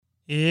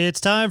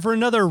It's time for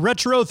another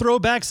retro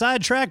throwback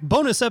sidetrack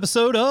bonus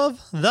episode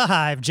of The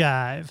Hive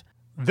Jive.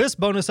 This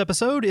bonus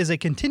episode is a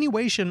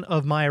continuation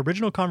of my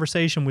original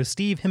conversation with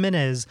Steve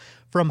Jimenez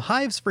from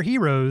Hives for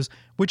Heroes,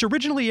 which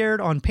originally aired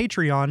on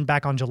Patreon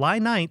back on July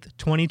 9th,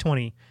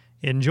 2020.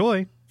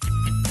 Enjoy!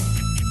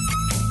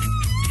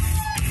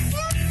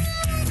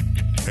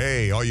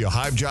 Hey, all you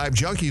Hive Jive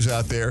junkies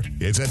out there,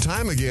 it's that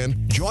time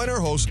again. Join our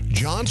hosts,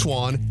 John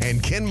Swan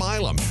and Ken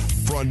Milam,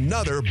 for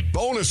another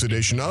bonus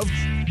edition of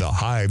The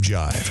Hive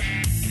Jive.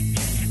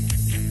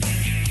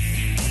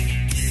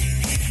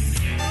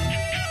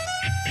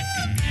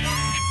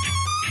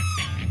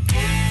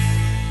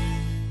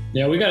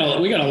 Yeah, we got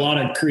a lot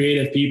of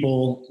creative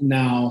people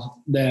now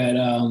that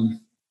I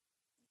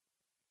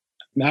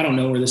don't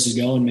know where this is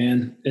going,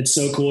 man. It's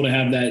so cool to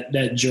have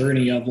that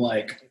journey of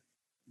like,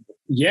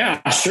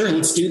 yeah, sure,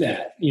 let's do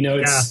that. You know,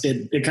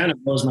 it kind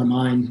of blows my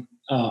mind,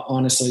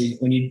 honestly,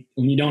 when you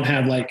don't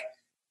have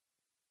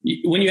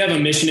when you have a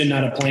mission and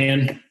not a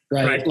plan,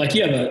 right? Like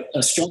you have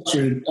a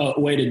structured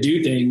way to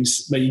do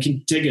things, but you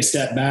can take a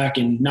step back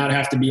and not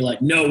have to be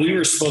like, no, we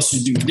were supposed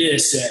to do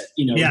this at,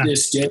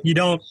 this day. You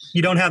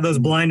don't have those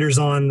blinders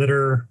on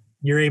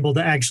you're able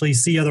to actually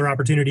see other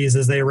opportunities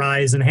as they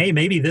arise and, hey,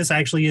 maybe this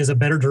actually is a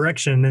better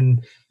direction.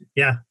 And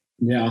yeah.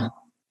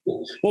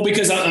 Well,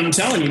 because I'm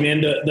telling you, man,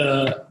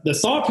 the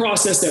thought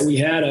process that we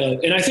had,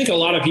 and I think a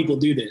lot of people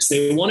do this,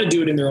 they want to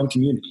do it in their own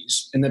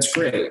communities, and that's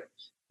great,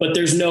 but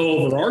there's no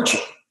overarching.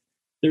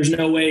 There's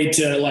no way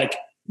to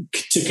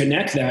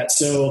connect that.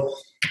 So,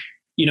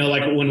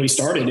 like when we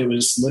started, it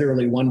was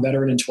literally one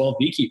veteran and 12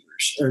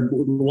 beekeepers, or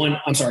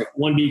one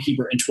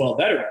beekeeper and 12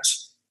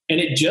 veterans. And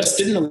it just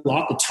didn't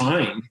allot the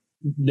time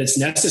that's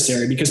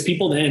necessary, because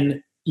people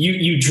then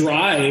you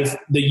drive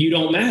the you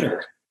don't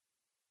matter.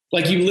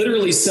 Like you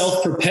literally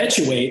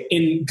self-perpetuate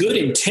in good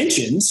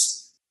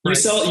intentions. Right.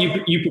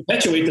 You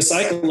perpetuate the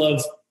cycle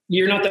of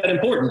you're not that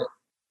important.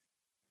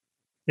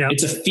 Yep.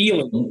 It's a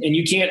feeling, and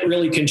you can't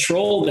really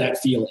control that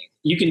feeling.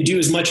 You can do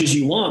as much as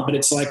you want, but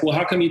it's like, well,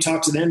 how come you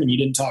talked to them and you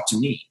didn't talk to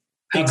me?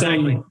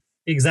 Exactly.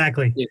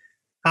 Yeah.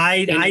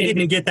 I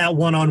didn't get that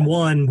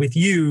one-on-one with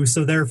you,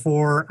 so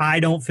therefore I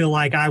don't feel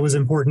like I was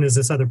important as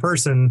this other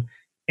person.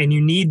 And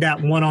you need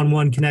that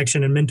one-on-one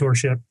connection and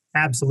mentorship.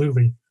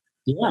 Absolutely.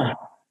 Yeah.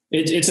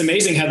 It's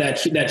amazing how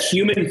that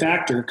human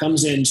factor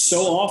comes in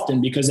so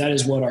often, because that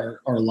is what our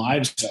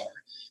lives are.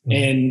 Mm-hmm.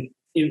 And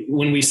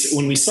when we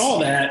saw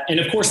that, and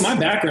of course my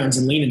background's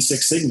in Lean and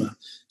Six Sigma,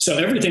 so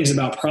everything's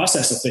about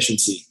process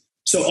efficiency.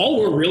 So all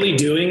we're really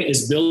doing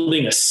is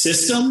building a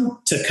system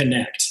to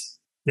connect.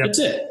 Yep. That's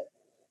it.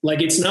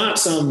 Like it's not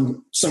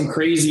some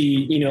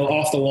crazy,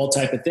 off the wall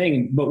type of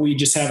thing, but we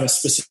just have a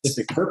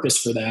specific purpose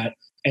for that.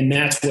 And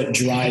that's what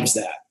drives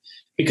that.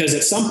 Because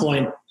at some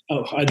point,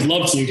 I'd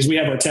love to, because we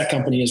have our tech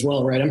company as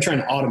well, right? I'm trying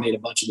to automate a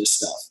bunch of this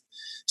stuff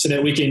so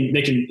that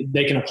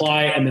they can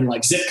apply, and then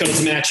like zip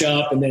codes match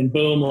up, and then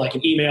boom, like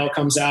an email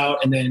comes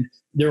out, and then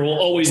there will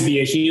always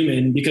be a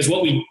human, because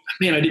I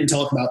didn't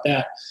talk about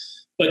that.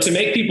 But to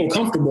make people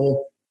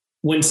comfortable,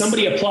 when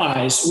somebody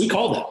applies, we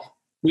call them.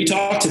 We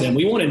talk to them.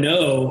 We want to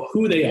know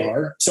who they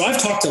are. So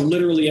I've talked to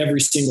literally every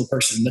single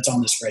person that's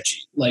on the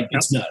spreadsheet. Like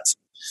It's nuts.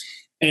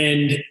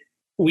 And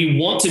we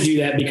want to do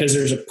that because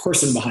there's a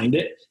person behind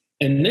it.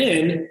 And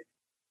then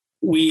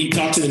we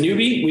talk to the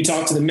newbie, we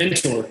talk to the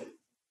mentor.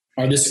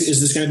 Is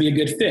this going to be a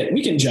good fit?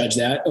 We can judge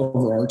that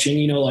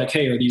overarching,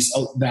 hey, are these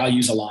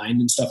values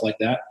aligned and stuff like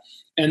that?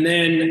 And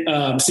then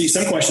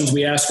some questions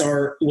we ask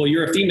are, well,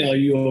 you're a female. Are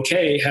you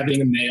okay having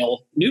a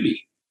male newbie?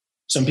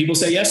 Some people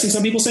say yes, and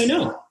some people say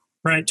no.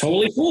 Right.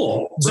 Totally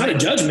cool. It's not a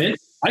judgment.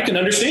 I can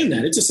understand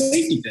that. It's a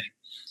safety thing.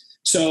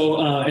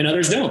 So, and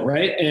others don't,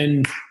 right?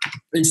 And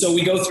so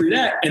we go through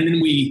that, and then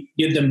we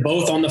get them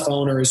both on the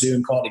phone or a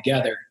Zoom call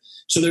together.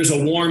 So there's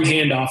a warm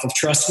handoff of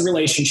trusted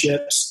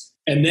relationships,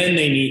 and then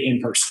they meet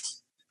in person.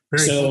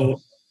 Very cool.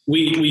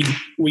 we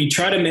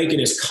try to make it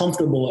as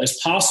comfortable as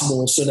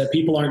possible so that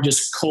people aren't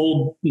just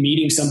cold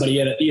meeting somebody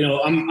at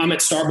I'm at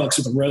Starbucks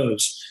with a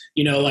rose,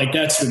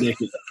 that's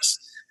ridiculous.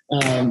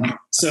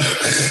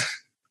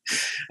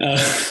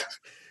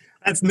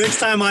 That's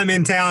next time I'm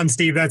in town,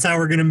 Steve. That's how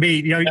we're going to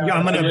meet.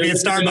 I'm going to be at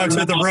Starbucks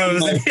with a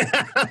rose.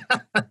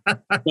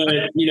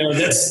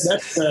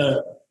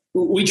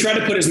 But we try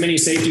to put as many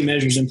safety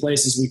measures in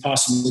place as we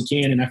possibly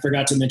can. And I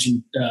forgot to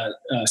mention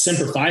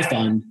Semper Fi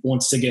Fund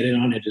wants to get in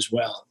on it as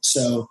well.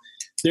 So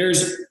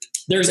there's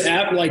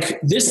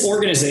this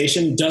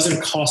organization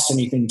doesn't cost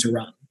anything to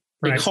run.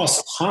 Right. It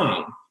costs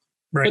time.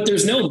 Right. But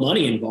there's no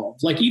money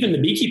involved. Like even the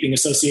beekeeping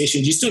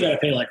associations, you still got to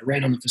pay like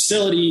rent on the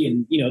facility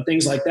and,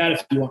 things like that.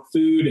 If you want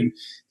food and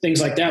things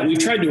like that, we've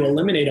tried to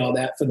eliminate all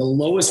that for the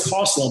lowest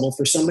cost level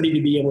for somebody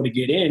to be able to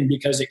get in,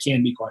 because it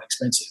can be quite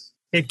expensive.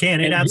 It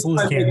can. It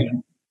absolutely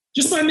can.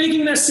 Just by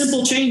making that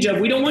simple change of,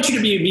 we don't want you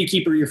to be a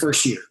beekeeper your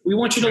first year. We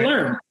want you to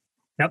learn.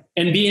 Yep.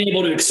 And being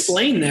able to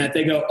explain that,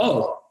 they go,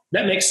 oh,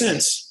 that makes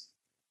sense.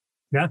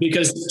 Yeah.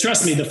 Because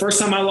trust me, the first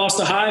time I lost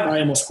a hive, I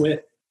almost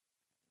quit.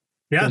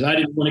 Yeah. Because I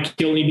didn't want to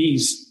kill any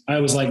bees.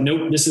 I was like,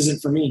 nope, this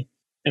isn't for me.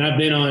 And I've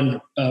been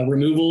on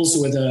removals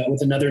with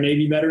another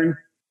Navy veteran.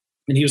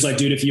 And he was like,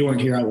 dude, if you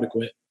weren't here, I would have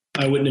quit.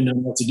 I wouldn't have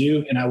known what to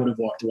do. And I would have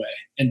walked away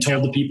and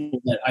told the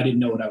people that I didn't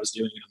know what I was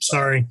doing. And I'm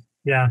sorry.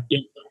 Yeah.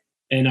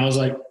 And I was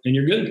like, and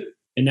you're good.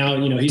 And now,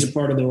 he's a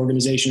part of the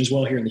organization as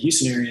well here in the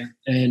Houston area.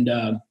 And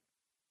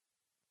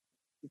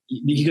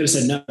he could have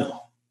said no.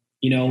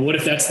 What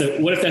if that's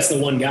the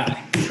one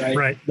guy, right?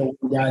 Right. The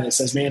one guy that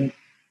says, man,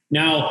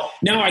 now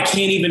I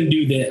can't even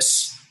do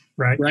this.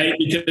 Right. Right.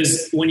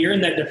 Because when you're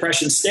in that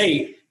depression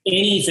state,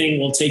 anything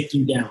will take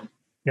you down.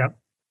 Yep.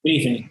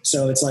 Anything.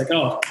 So it's like,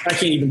 oh, I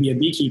can't even be a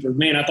beekeeper.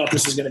 Man, I thought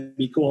this was going to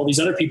be cool. All these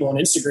other people on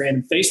Instagram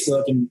and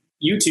Facebook and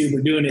YouTube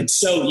are doing it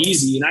so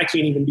easy, and I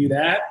can't even do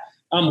that.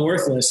 I'm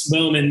worthless.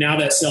 Boom. And now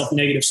that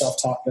negative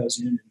self-talk goes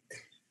in.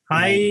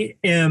 I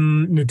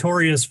am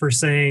notorious for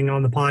saying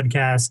on the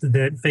podcast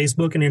that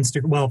Facebook and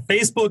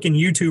Facebook and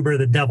YouTube are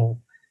the devil.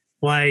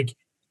 Like,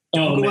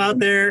 don't go out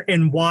there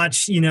and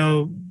watch,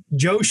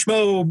 Joe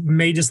Schmo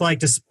may just like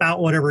to spout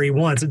whatever he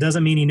wants. It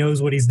doesn't mean he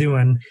knows what he's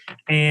doing.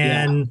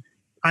 And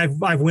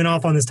I've went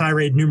off on this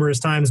tirade numerous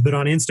times, but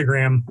on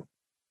Instagram,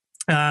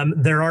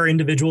 there are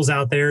individuals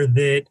out there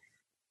that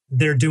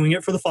they're doing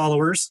it for the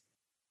followers,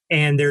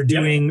 and they're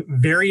doing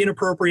very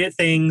inappropriate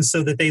things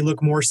so that they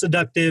look more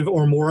seductive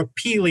or more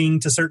appealing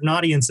to certain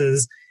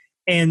audiences.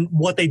 And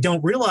what they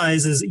don't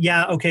realize is,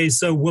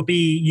 so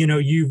Whoopi,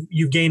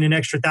 you've gained an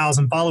extra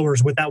 1,000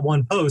 followers with that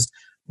one post.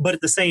 But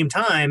at the same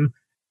time,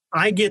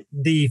 I get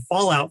the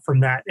fallout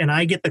from that. And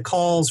I get the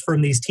calls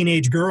from these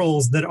teenage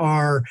girls that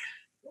are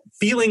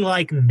feeling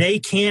like they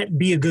can't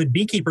be a good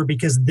beekeeper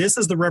because this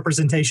is the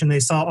representation they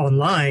saw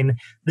online.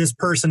 This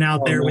person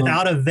out there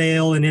without a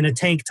veil and in a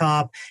tank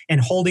top and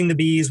holding the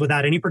bees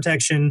without any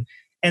protection.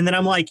 And then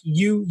I'm like,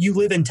 you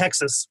live in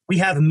Texas. We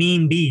have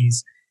mean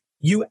bees.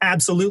 You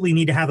absolutely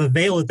need to have a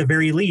veil at the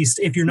very least.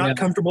 If you're not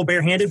comfortable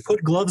barehanded,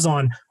 put gloves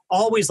on.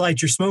 Always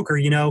light your smoker,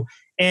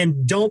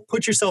 and don't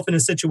put yourself in a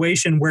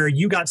situation where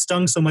you got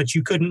stung so much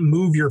you couldn't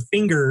move your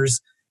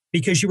fingers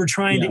because you were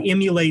trying to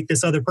emulate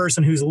this other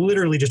person who's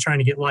literally just trying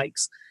to get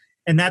likes.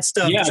 And that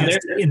stuff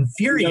just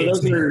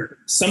infuriates me.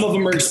 Some of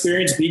them are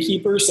experienced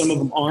beekeepers. Some of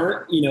them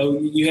aren't.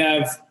 You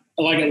have,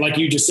 like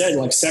you just said,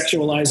 like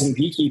sexualizing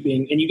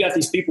beekeeping. And you got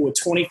these people with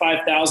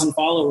 25,000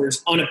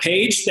 followers on a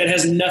page that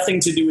has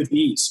nothing to do with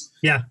bees.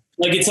 Yeah.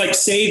 Like it's like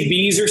Save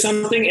Bees or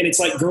something. And it's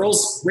like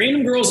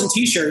random girls in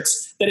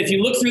t-shirts that if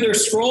you look through their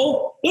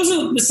scroll, those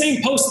are the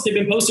same posts that they've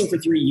been posting for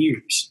 3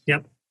 years.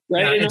 Yep.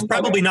 Right. Yeah, it's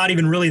probably not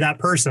even really that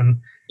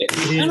person.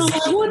 And I'm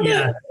like, what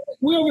the?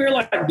 We're over here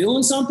like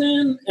doing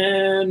something,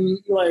 and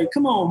like,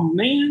 come on,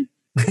 man.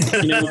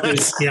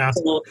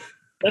 So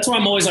that's why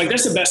I'm always like,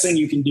 that's the best thing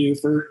you can do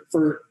for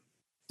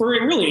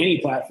really any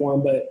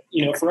platform. But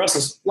for us,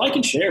 is like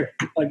and share,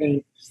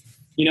 and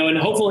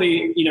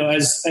hopefully,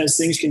 as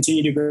things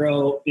continue to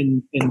grow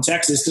in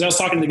Texas, because I was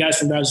talking to the guys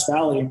from Brazos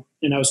Valley,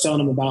 and I was telling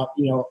them about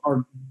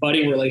our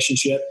budding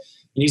relationship,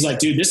 and he's like,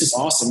 dude, this is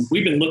awesome.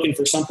 We've been looking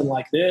for something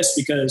like this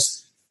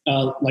because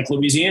like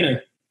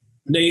Louisiana,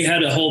 they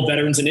had a whole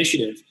veterans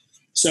initiative.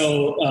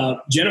 So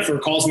Jennifer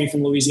calls me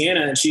from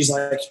Louisiana, and she's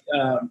like,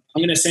 I'm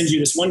going to send you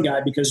this one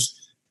guy because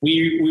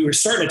we were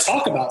starting to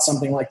talk about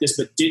something like this,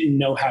 but didn't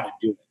know how to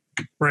do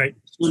it. Right.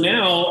 So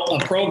now a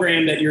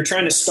program that you're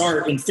trying to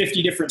start in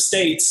 50 different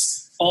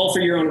states, all for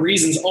your own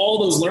reasons, all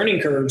those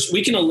learning curves,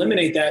 we can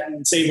eliminate that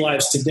and save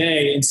lives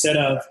today instead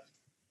of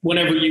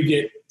whenever you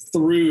get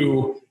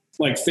through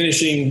like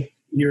finishing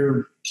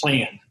your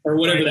plan or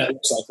whatever that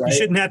looks like, right? You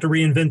shouldn't have to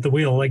reinvent the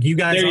wheel. Like you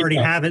guys already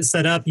have it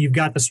set up. You've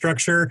got the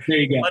structure. There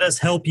you go. Let us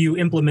help you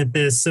implement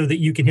this so that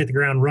you can hit the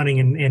ground running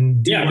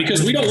and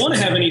because we don't want to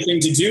have anything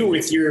to do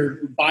with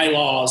your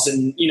bylaws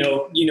and, we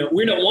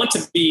don't want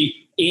to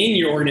be in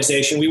your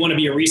organization. We want to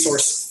be a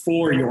resource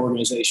for your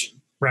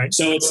organization. Right.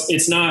 So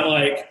it's not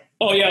like,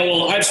 oh yeah,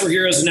 well, Hives for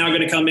Heroes is now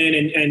going to come in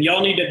and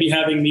y'all need to be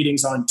having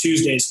meetings on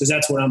Tuesdays because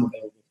that's when I'm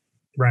available.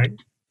 Right.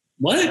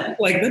 What?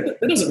 Like that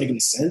doesn't make any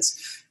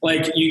sense.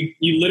 Like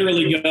you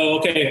literally go,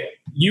 okay,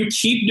 you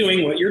keep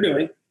doing what you're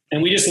doing,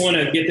 and we just want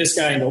to get this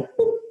guy and go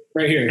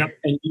right here,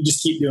 and you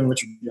just keep doing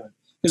what you're doing.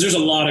 Because there's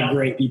a lot of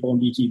great people in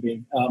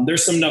beekeeping.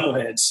 There's some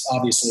knuckleheads,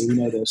 obviously, we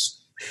know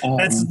this.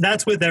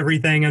 That's with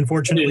everything.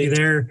 Unfortunately,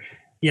 there's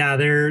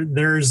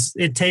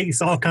it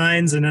takes all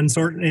kinds, and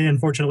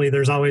unfortunately,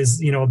 there's always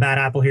a bad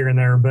apple here and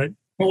there. But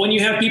when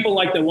you have people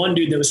like the one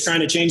dude that was trying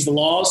to change the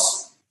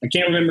laws, I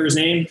can't remember his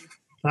name.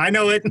 I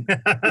know it.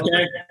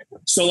 Okay.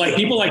 So like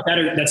people like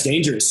that that's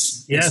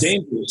dangerous. Yes. It's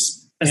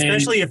dangerous.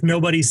 Especially if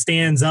nobody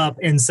stands up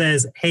and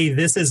says, hey,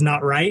 this is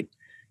not right.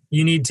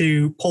 You need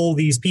to poll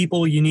these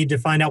people. You need to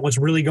find out what's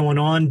really going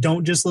on.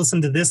 Don't just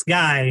listen to this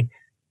guy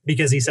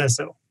because he says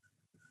so.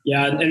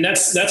 Yeah. And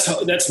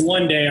that's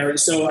one day.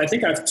 So I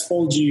think I've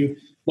told you,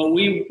 but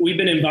we've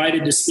been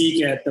invited to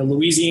speak at the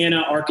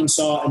Louisiana,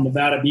 Arkansas, and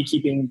Nevada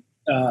beekeeping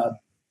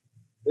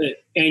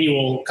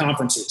annual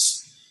conferences.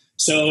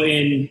 So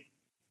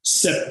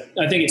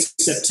I think it's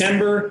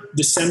September,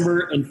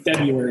 December, and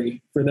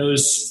February for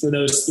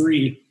those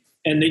three.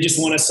 And they just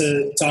want us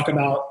to talk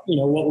about,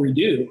 what we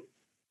do.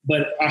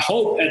 But I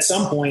hope at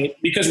some point,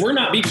 because we're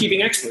not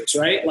beekeeping experts,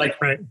 right? Like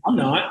I'm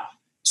not.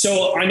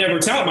 So I never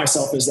tout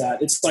myself as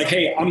that. It's like,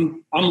 hey,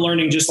 I'm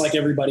learning just like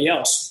everybody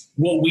else.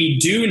 What we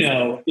do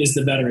know is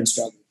the veteran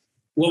struggle.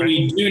 What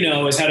we do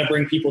know is how to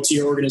bring people to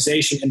your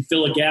organization and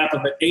fill a gap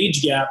of an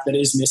age gap that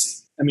is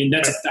missing. I mean,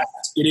 that's a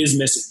fact. It is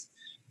missing.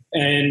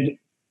 And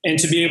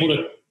to be able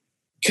to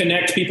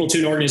connect people to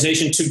an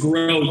organization to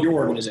grow your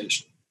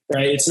organization,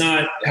 right? It's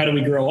not how do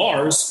we grow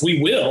ours?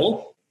 We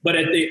will, but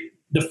at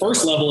the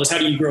first level is how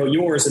do you grow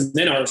yours and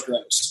then ours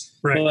grows.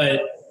 Right.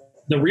 But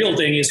the real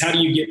thing is how do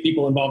you get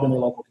people involved in their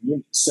local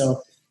communities?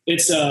 So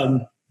it's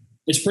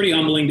pretty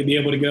humbling to be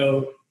able to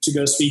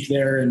go speak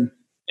there and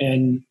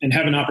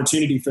have an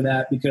opportunity for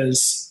that,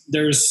 because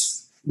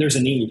there's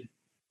a need,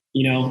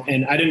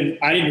 and I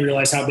didn't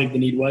realize how big the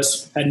need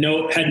was. Had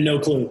no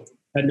clue.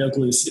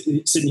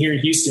 Sitting here in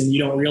Houston, you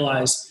don't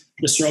realize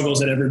the struggles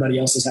that everybody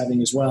else is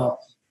having as well.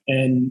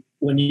 And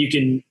when you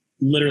can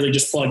literally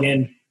just plug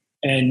in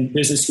and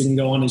business can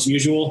go on as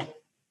usual,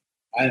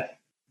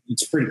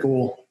 it's pretty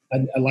cool.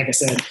 Like I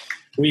said,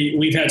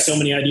 we've had so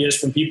many ideas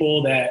from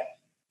people that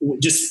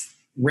just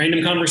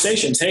random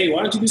conversations. Hey,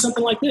 why don't you do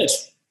something like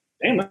this?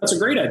 Damn, that's a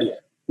great idea.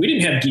 We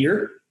didn't have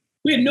gear.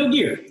 We had no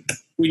gear.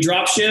 We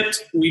drop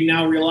shipped. We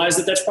now realize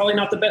that that's probably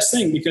not the best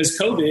thing, because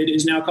COVID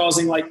is now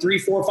causing like 3,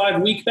 4,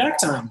 5 week back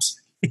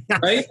times.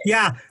 Right?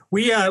 Yeah.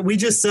 We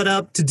just set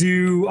up to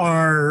do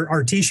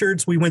our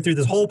t-shirts. We went through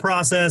this whole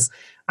process.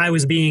 I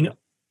was being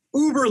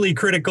uberly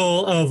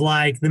critical of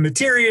like the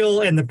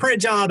material and the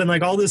print job and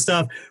like all this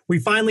stuff. We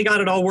finally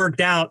got it all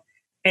worked out.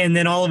 And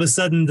then all of a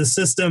sudden the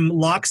system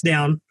locks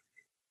down.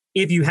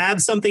 If you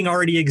have something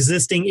already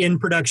existing in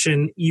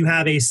production, you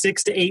have a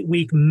 6 to 8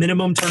 week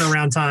minimum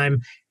turnaround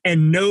time,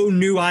 and no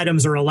new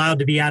items are allowed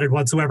to be added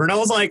whatsoever. And I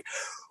was like,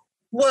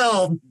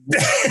 well,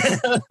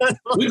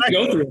 we can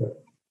go through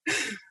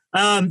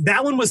it.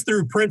 That one was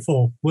through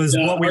Printful, was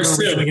what we were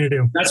originally going to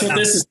do. That's what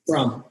this is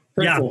from,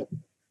 Printful. Yeah.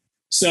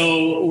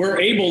 So we're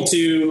able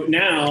to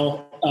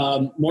now,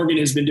 Morgan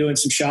has been doing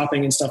some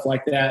shopping and stuff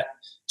like that.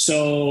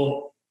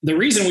 So the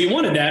reason we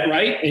wanted that,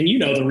 right? And you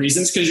know the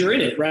reasons because you're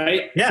in it,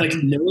 right? Yeah. Like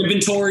no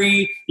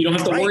inventory. You don't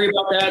have to worry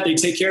about that. They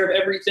take care of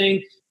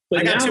everything. But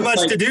I got too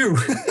much to do.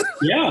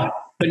 Yeah.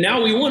 But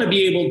now we want to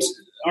be able to,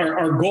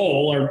 our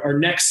goal, our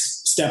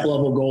next step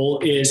level goal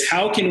is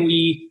how can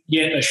we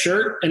get a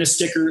shirt and a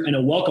sticker and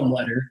a welcome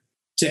letter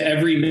to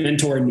every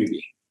mentor and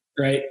newbie,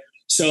 right?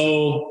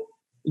 So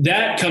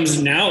that comes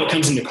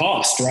into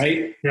cost,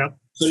 right? Yep.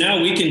 So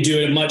now we can do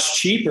it much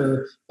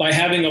cheaper by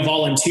having a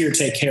volunteer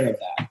take care of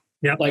that.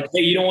 Yep. Like, hey,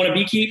 you don't want to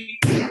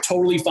beekeep?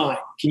 Totally fine.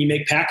 Can you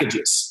make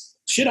packages?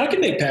 Shit, I can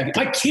make packages.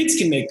 My kids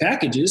can make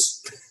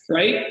packages,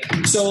 right?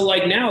 So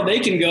like now they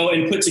can go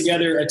and put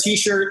together a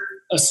t-shirt,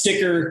 a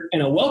sticker,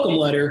 and a welcome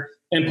letter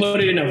and put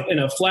it in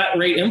a flat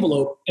rate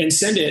envelope and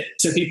send it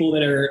to people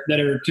that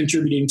are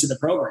contributing to the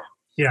program.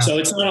 Yeah. So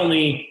it's not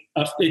only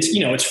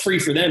it's free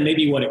for them.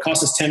 Maybe what it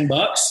costs us $10,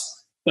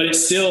 but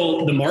it's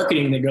still the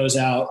marketing that goes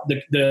out,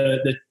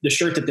 the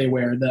shirt that they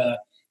wear,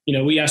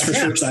 we ask for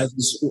shirt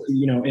sizes,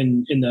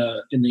 in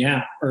the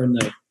app or in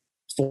the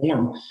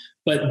form,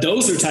 but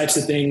those are types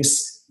of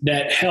things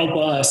that help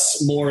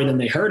us more than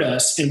they hurt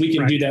us. And we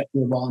can do that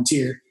for a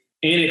volunteer,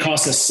 and it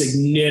costs us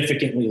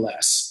significantly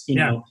less,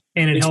 know,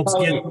 and it helps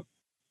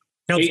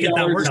get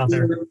that word out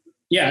there.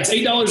 Yeah. It's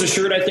 $8 a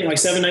shirt. I think like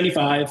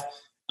 $7.95.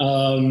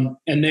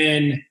 And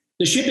then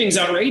the shipping's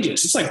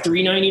outrageous. It's like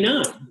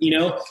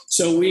 $3.99,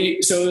 so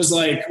it was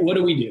like, what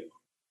do we do?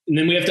 And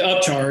then we have to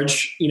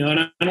upcharge, and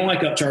I don't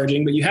like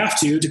upcharging, but you have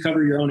to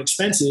cover your own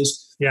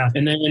expenses. Yeah.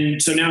 And then,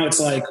 so now it's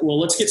like, well,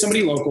 let's get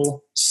somebody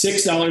local,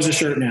 $6 a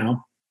shirt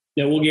now,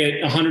 that we'll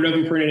get 100 of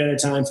them printed at a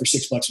time for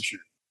 $6 a shirt.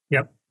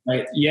 Yep.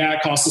 Right. Yeah.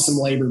 It costs us some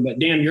labor, but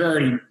damn, you're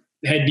already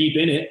head deep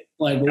in it.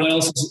 Like what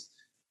else,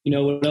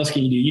 what else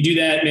can you do? You do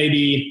that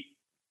maybe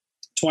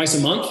twice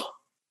a month,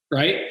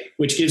 right?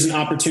 Which gives an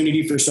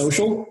opportunity for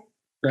social.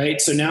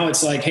 Right. So now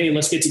it's like, hey,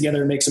 let's get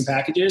together and make some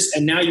packages.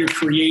 And now you're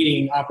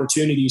creating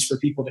opportunities for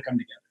people to come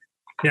together.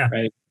 Yeah.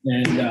 Right.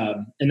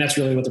 And that's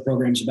really what the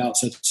program's about.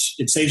 So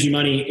it saves you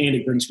money and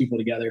it brings people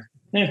together.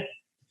 Yeah.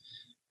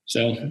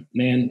 So,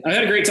 man, I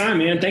had a great time,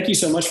 man. Thank you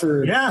so much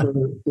for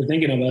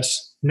thinking of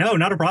us. No,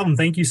 not a problem.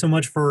 Thank you so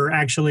much for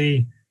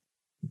actually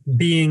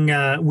being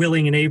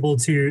willing and able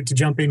to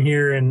jump in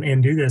here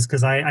and do this.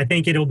 Cause I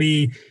think it'll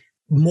be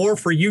more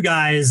for you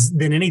guys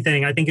than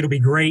anything. I think it'll be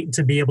great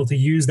to be able to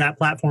use that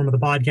platform of the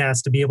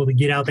podcast to be able to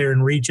get out there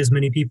and reach as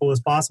many people as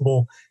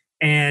possible.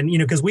 And,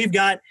 because we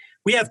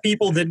have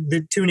people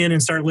that tune in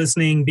and start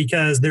listening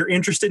because they're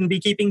interested in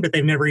beekeeping, but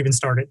they've never even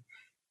started.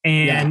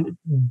 And,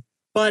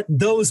 but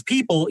those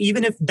people,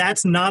 even if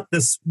that's not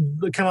this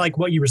kind of like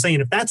what you were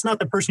saying, if that's not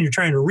the person you're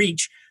trying to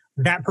reach,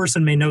 that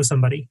person may know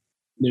somebody.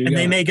 And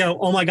they may go,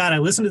 oh my God, I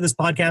listened to this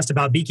podcast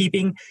about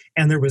beekeeping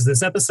and there was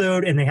this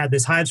episode and they had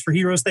this Hives for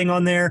Heroes thing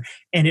on there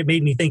and it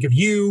made me think of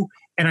you.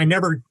 And I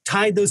never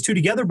tied those two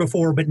together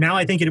before, but now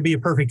I think it'll be a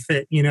perfect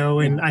fit,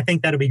 and I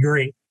think that'll be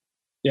great.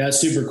 Yeah, it's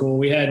super cool.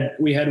 We had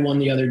one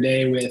the other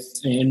day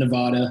in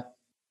Nevada,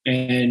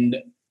 and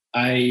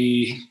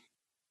I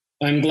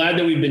I'm glad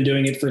that we've been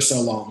doing it for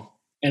so long.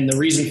 And the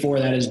reason for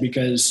that is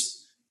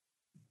because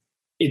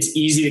it's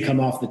easy to come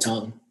off the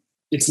tongue.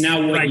 It's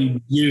now what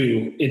you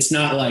do. It's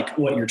not like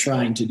what you're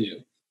trying to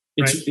do.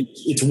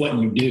 It's what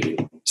you do.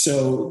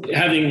 So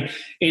having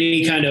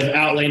any kind of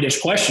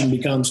outlandish question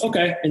becomes,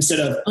 okay, instead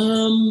of,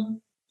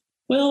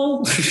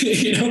 well,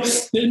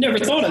 I never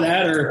thought of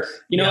that, or,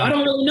 I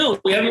don't really know.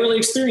 We haven't really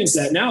experienced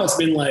that. Now it's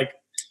been like,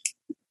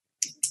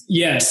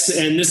 yes.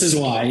 And this is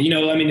why,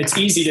 it's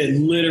easy to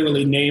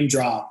literally name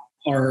drop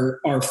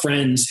our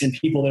friends and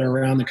people that are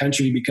around the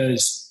country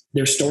because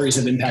their stories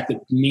have impacted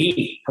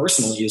me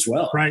personally as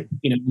well. Right.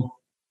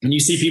 And you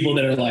see people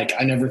that are like,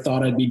 I never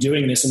thought I'd be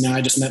doing this, and now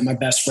I just met my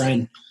best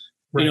friend.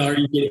 Right. Are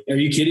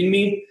you kidding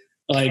me?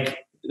 Like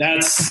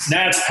that's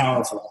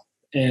powerful,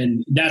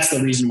 and that's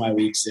the reason why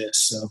we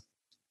exist. So,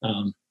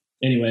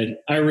 anyway,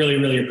 I really,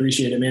 really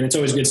appreciate it, man. It's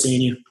always good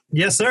seeing you.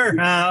 Yes, sir.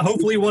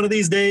 Hopefully, one of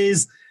these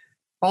days,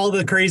 all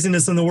the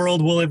craziness in the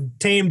world will have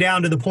tamed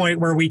down to the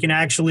point where we can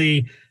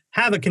actually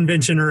have a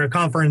convention or a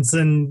conference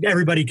and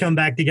everybody come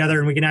back together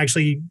and we can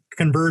actually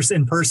converse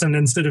in person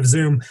instead of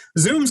Zoom.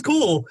 Zoom's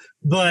cool,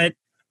 but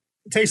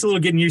it takes a little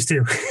getting used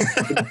to.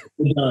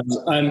 It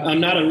does.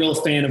 I'm not a real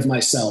fan of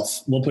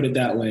myself. We'll put it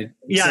that way.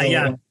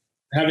 Yeah.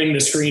 Having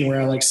the screen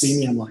where I see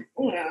me, I'm like,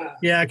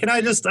 yeah. Can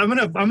I just? I'm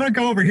gonna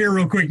go over here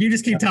real quick. You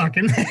just keep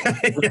talking.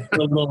 a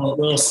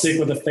little stick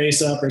with a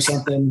face up or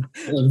something.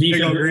 A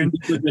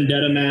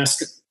Vendetta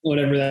mask,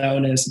 whatever that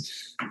one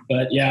is.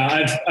 But yeah,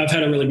 I've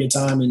had a really good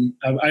time, and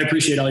I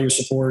appreciate all your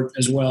support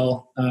as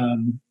well.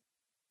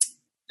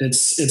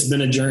 It's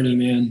been a journey,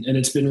 man, and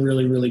it's been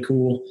really, really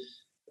cool.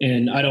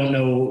 And I don't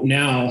know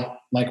now,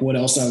 like what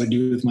else I would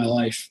do with my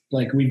life.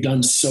 Like we've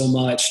done so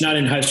much, not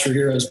in Hives for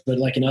Heroes, but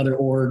like in other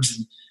orgs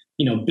and,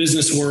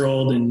 business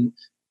world and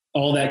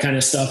all that kind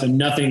of stuff. And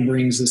nothing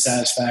brings the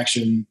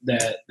satisfaction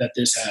that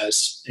this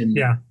has. And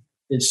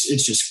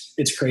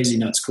it's crazy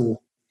nuts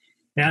cool.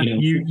 Yeah.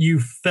 You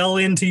fell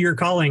into your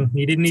calling.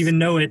 You didn't even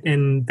know it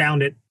and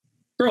found it.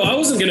 Bro, I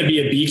wasn't going to be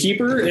a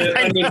beekeeper.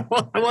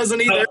 I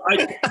wasn't either.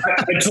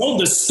 I told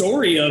the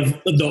story of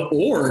the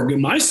org.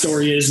 My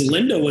story is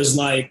Linda was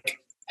like,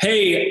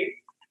 hey,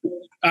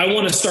 I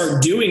want to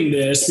start doing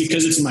this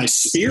because it's my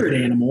spirit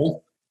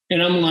animal.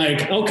 And I'm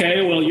like,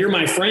 okay, well, you're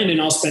my friend and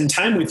I'll spend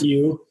time with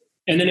you.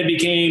 And then it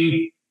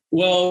became,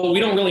 well, we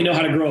don't really know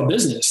how to grow a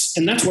business.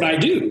 And that's what I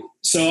do.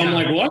 So I'm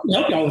like, well, I can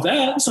help y'all with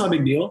that. It's not a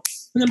big deal.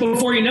 And then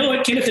before you know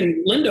it, Kenneth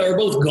and Linda are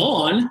both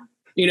gone,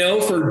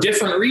 for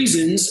different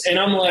reasons. And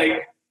I'm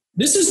like,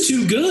 this is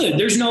too good.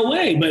 There's no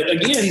way. But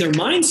again, their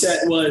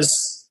mindset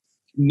was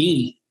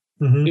me.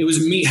 Mm-hmm. It was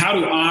me. How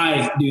do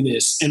I do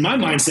this? And my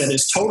mindset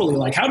is totally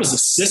like, how does the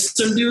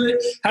system do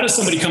it? How does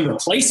somebody come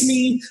replace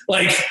me?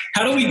 Like,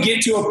 how do we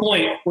get to a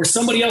point where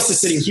somebody else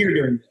is sitting here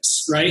doing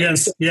this? Right.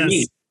 Yes.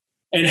 Me?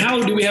 And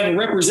how do we have a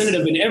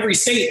representative in every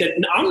state that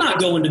I'm not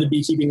going to the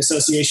Beekeeping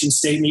Association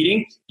state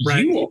meeting?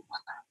 Right. You are,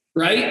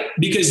 right?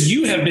 Because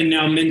you have been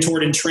now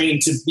mentored and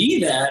trained to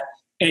be that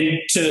and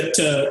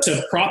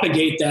to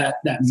propagate that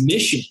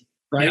mission,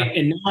 right?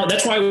 Yeah. And now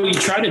that's why we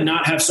try to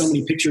not have so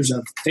many pictures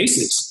of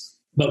faces,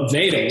 but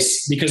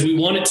veils, because we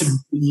want it to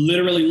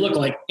literally look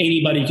like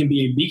anybody can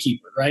be a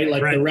beekeeper, right?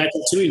 Like the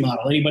Ratatouille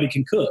model, anybody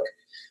can cook.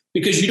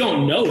 Because you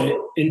don't know it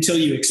until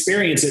you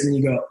experience it and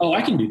you go, oh,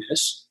 I can do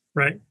this.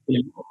 Right.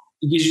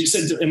 Because you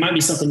said it might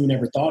be something you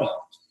never thought of.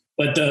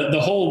 But the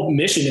whole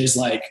mission is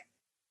like,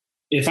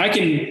 if I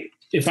can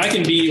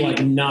be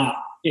like not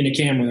in a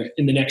camera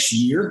in the next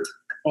year,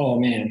 oh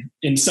man.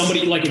 And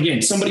somebody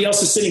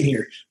else is sitting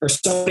here or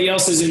somebody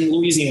else is in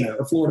Louisiana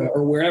or Florida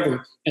or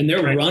wherever, and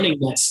they're running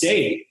that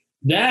state.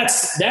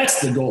 That's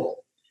the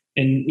goal.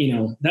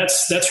 And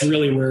that's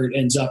really where it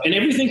ends up. And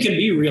everything can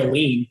be real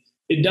lean.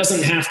 It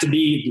doesn't have to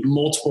be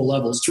multiple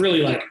levels. It's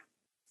really like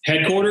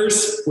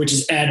headquarters, which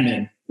is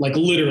admin, like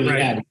literally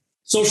admin,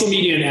 social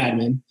media and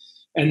admin.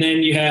 And then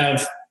you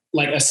have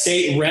like a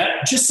state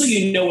rep, just so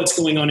you know what's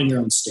going on in your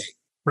own state.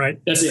 Right.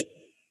 That's it.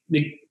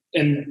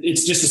 And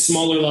it's just a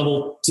smaller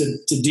level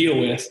to deal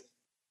with.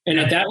 And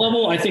at that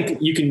level, I think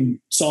you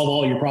can solve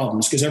all your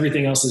problems because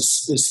everything else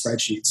is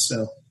spreadsheets.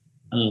 So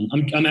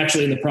I'm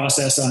actually in the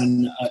process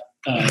on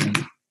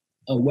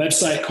a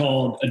website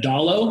called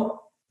Adalo.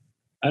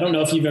 I don't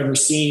know if you've ever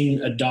seen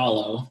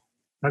Adalo.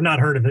 I've not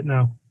heard of it,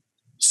 no.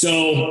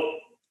 So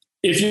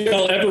if you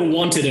ever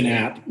wanted an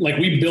app, like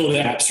we build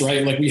apps,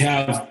 right? Like we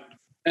have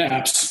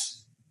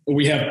apps,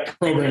 we have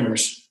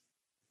programmers.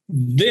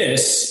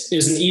 This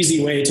is an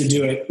easy way to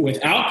do it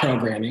without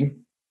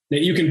programming,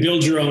 that you can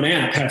build your own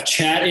app, have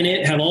chat in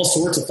it, have all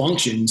sorts of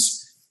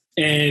functions.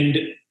 And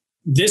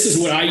this is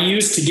what I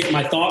use to get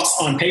my thoughts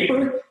on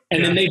paper.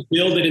 And then they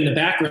build it in the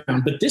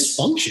background, but this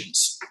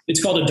functions.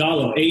 It's called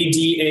Adalo,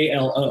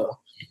 Adalo.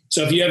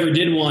 So if you ever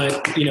did want,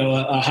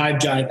 a Hive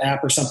Jive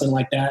app or something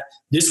like that,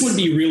 this would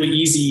be really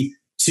easy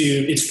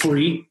it's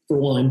free for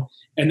one.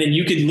 And then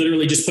you could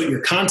literally just put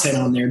your content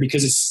on there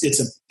because it's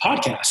a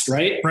podcast,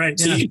 right? Right.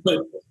 So you can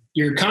put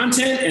your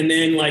content and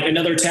then like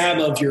another tab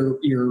of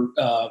your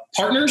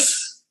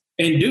partners,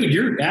 and dude,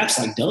 your app's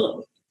like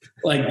done.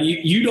 Like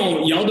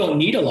y'all don't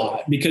need a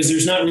lot because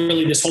there's not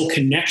really this whole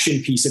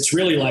connection piece. It's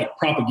really like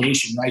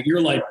propagation, right?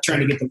 You're like trying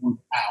to get the word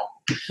out.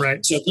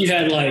 Right. So if you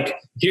had like,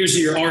 here's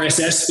your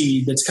RSS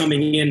feed that's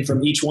coming in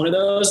from each one of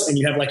those, and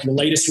you have like the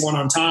latest one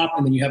on top,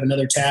 and then you have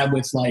another tab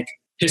with like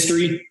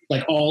history,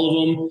 like all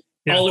of them.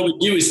 Yeah. All it would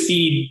do is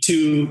feed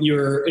to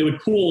it would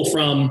pull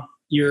from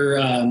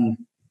your,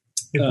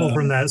 pull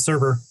from that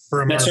server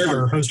from our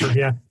hoster.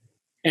 Yeah.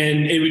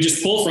 And it would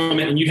just pull from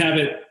it, and you have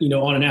it,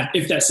 on an app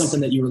if that's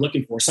something that you were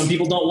looking for. Some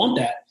people don't want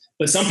that,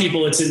 but some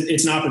people it's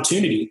an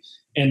opportunity.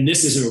 And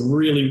this is a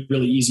really,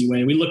 really easy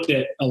way. We looked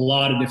at a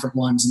lot of different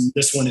ones, and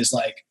this one is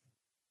like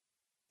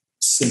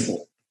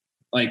simple.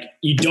 Like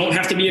you don't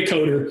have to be a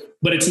coder,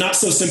 but it's not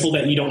so simple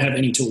that you don't have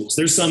any tools.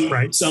 There's some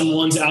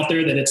ones out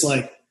there that it's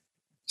like,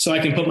 so I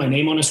can put my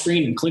name on a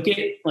screen and click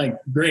it. Like,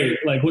 great.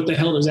 Like, what the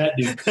hell does that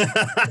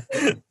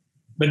do?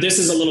 But this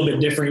is a little bit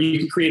different. You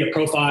can create a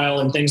profile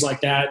and things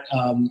like that.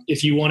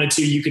 If you wanted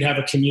to, you could have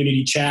a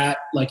community chat.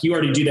 Like you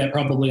already do that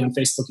probably on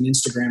Facebook and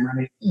Instagram,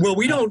 right? Well,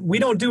 we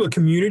don't do a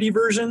community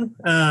version.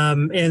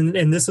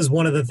 And this is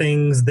one of the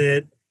things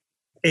that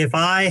if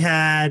I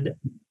had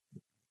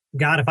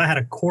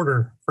a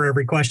quarter for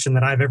every question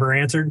that I've ever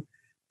answered,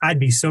 I'd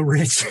be so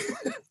rich.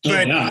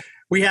 But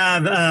we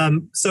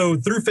have, so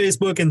through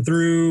Facebook and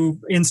through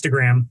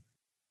Instagram,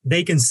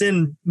 they can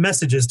send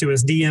messages to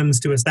us,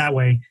 DMs to us that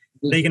way.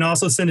 They can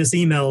also send us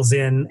emails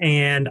in,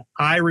 and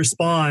I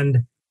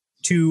respond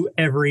to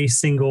every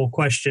single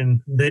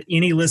question that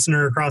any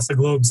listener across the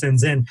globe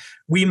sends in.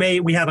 We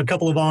have a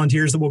couple of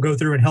volunteers that will go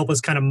through and help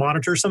us kind of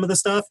monitor some of the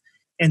stuff.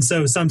 And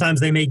so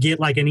sometimes they may get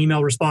like an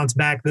email response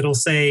back that'll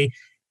say,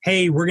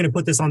 hey, we're going to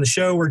put this on the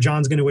show, or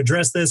John's going to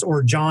address this,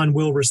 or John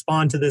will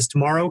respond to this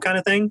tomorrow kind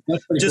of thing.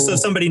 Just cool. So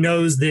somebody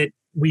knows that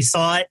we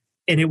saw it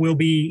and it will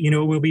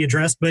be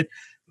addressed. But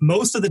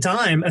most of the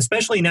time,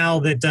 especially now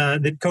that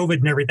that COVID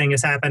and everything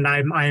has happened,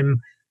 I'm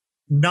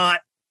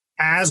not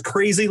as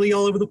crazily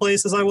all over the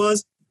place as I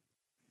was.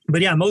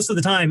 But yeah, most of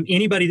the time,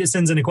 anybody that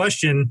sends in a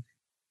question,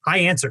 I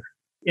answer.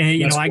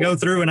 And I go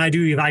through and I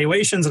do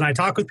evaluations and I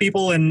talk with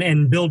people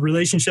and build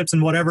relationships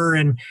and whatever.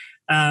 And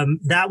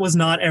that was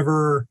not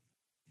ever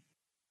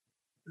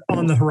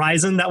on the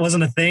horizon. That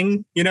wasn't a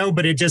thing,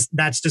 but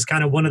that's just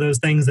kind of one of those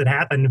things that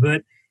happened.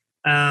 But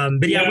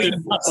yeah,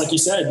 like you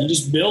said, you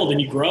just build and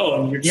you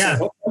grow and you're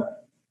just like, okay.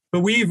 But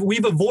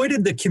we've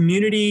avoided the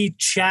community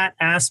chat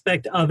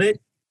aspect of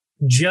it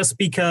just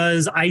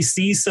because I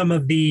see some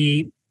of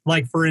the,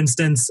 like, for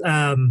instance,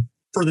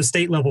 for the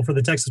state level, for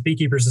the Texas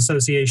Beekeepers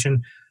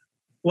Association,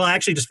 well,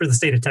 actually just for the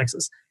state of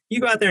Texas,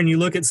 you go out there and you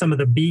look at some of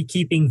the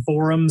beekeeping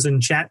forums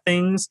and chat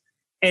things.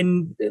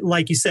 And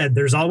like you said,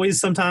 there's always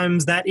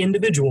sometimes that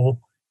individual,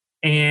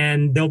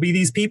 and there'll be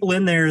these people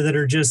in there that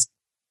are just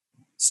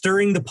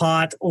stirring the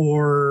pot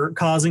or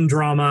causing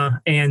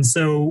drama. And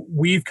so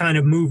we've kind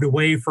of moved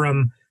away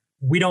from,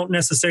 we don't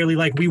necessarily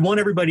we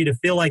want everybody to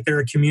feel like they're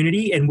a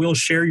community, and we'll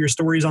share your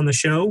stories on the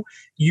show.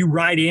 You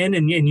write in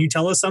and you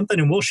tell us something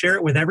and we'll share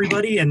it with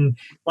everybody. And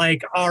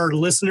like our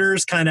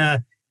listeners kind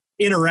of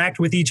interact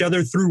with each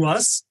other through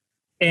us.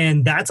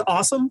 And that's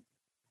awesome.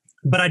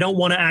 But I don't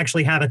want to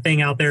actually have a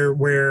thing out there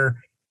where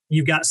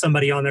you've got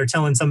somebody on there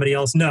telling somebody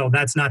else, no,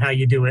 that's not how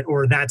you do it,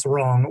 or that's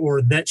wrong,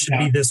 or that should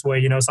be this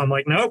way, So I'm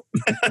like, nope.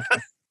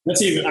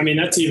 That's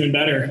even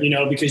better,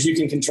 because you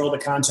can control the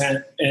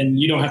content and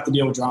you don't have to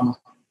deal with drama.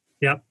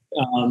 Yep.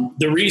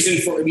 The reason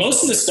for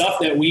most of the stuff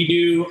that we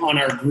do on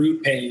our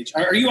group page,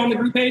 are you on the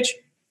group page?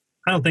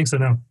 I don't think so,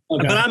 no.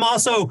 Okay. But I'm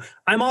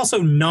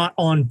also not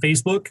on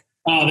Facebook.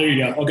 Oh, there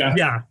you go. Okay.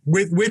 Yeah.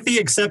 With the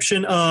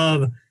exception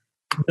of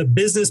the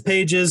business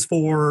pages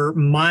for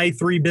my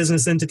 3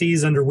 business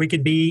entities under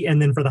Wicked Bee,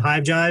 and then for the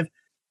Hive Jive.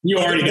 You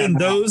already got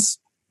those.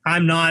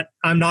 I'm not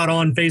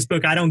on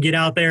Facebook. I don't get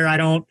out there. I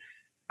don't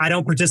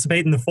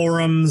participate in the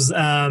forums.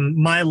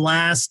 My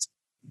last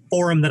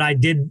forum that I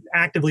did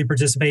actively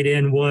participate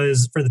in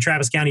was for the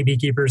Travis County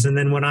Beekeepers. And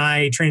then when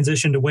I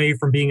transitioned away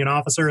from being an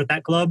officer at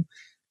that club,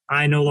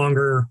 I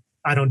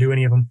don't do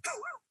any of them.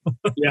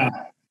 Yeah.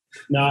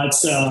 No,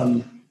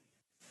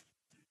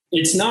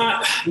 it's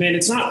not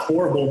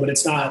horrible, but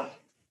it's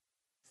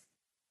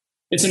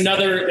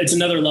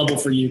another level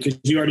for you because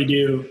you already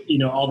do,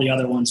 all the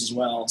other ones as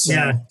well. So,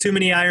 yeah. Too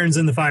many irons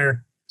in the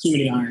fire. Too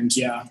many irons.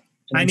 Yeah.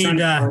 I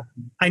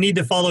need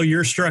to follow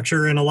your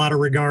structure in a lot of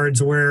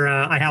regards where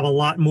I have a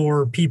lot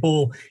more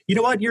people. You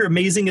know what? You're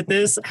amazing at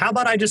this. How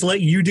about I just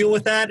let you deal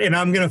with that, and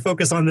I'm going to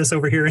focus on this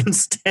over here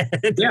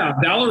instead. Yeah,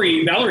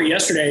 Valerie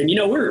yesterday, and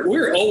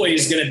we're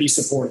always going to be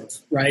supportive,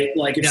 right?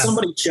 Like if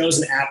somebody shows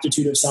an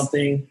aptitude of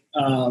something,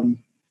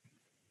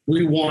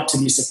 we want to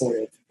be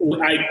supportive.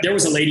 There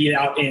was a lady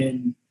out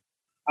in,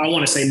 I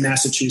want to say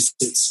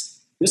Massachusetts.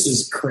 This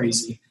is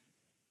crazy.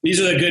 These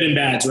are the good and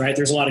bads, right?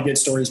 There's a lot of good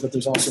stories, but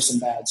there's also some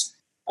bads.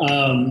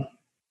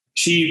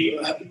 She,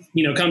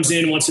 comes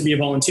in, wants to be a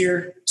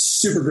volunteer.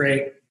 Super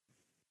great.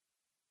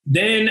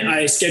 Then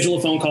I schedule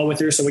a phone call with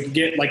her so we can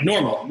get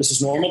normal. This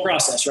is normal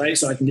process, right?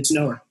 So I can get to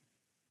know her.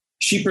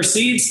 She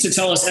proceeds to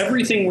tell us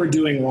everything we're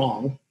doing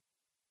wrong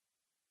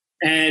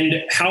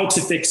and how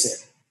to fix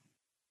it.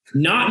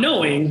 not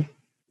knowing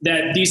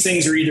that these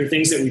things are either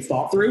things that we've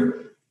thought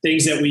through,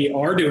 things that we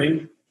are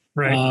doing,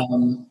 right.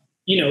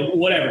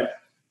 Whatever.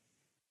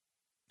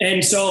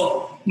 And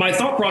so my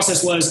thought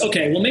process was,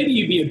 okay, well, maybe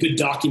you'd be a good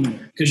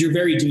documenter because you're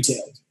very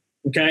detailed.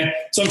 Okay.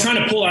 So I'm trying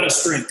to pull out a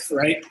strength,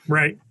 right?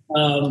 Right.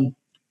 And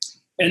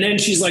then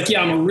she's like,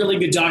 yeah, I'm a really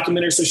good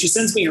documenter. So she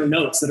sends me her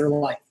notes that are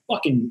like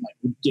fucking like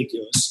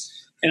ridiculous.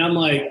 And I'm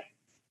like,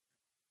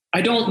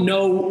 I don't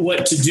know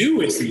what to do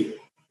with you.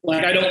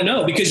 Like, I don't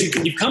know, because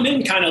you come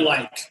in kind of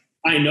like,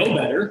 I know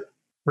better.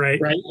 Right.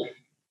 Right.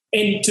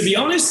 And to be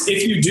honest,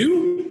 if you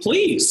do,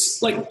 please,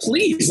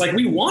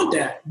 we want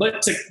that.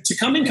 But to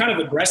come in kind of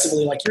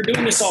aggressively, like you're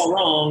doing this all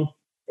wrong,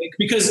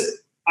 because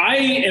I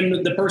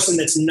am the person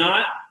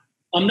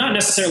I'm not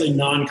necessarily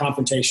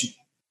non-confrontational.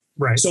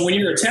 Right. So when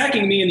you're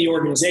attacking me in the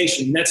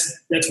organization, that's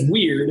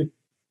weird.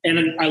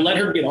 And I let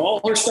her get all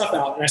her stuff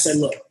out. And I said,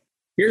 look,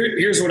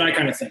 here's what I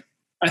kind of think.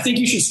 I think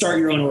you should start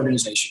your own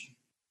organization.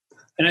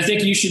 And I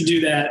think you should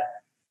do that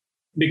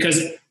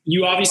because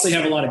you obviously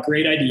have a lot of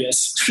great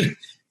ideas.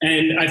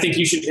 And I think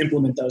you should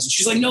implement those. And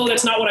she's like, no,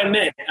 that's not what I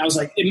meant. I was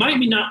like, it might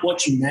be not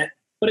what you meant,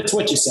 but it's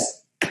what you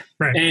said.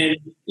 Right. And,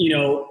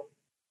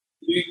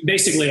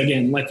 basically,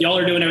 again, like y'all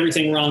are doing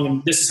everything wrong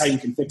and this is how you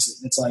can fix it.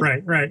 It's like,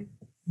 right.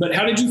 But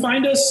how did you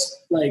find us?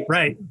 Like,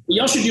 right.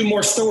 Y'all should do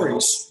more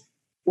stories.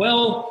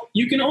 Well,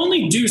 you can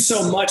only do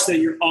so much that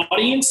your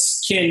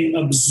audience can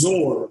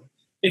absorb.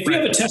 If you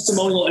have a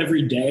testimonial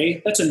every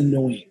day, that's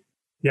annoying.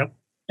 Yep.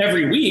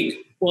 Every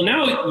week, well,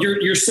 now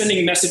you're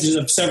sending messages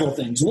of several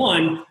things.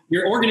 One,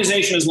 your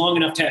organization is long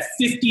enough to have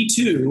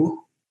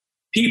 52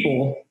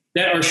 people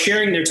that are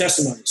sharing their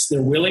testimonies.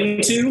 They're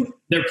willing to,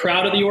 they're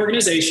proud of the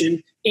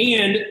organization,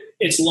 and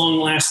it's long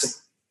lasting,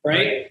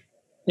 right?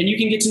 And you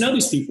can get to know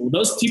these people.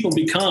 Those people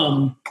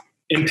become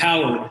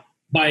empowered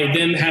by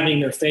them having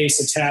their face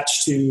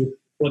attached to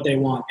what they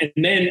want. And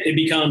then it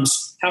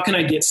becomes, how can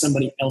I get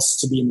somebody else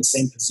to be in the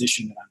same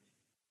position that I'm in?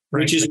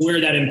 Right. Which is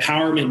where that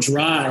empowerment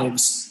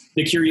drives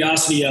the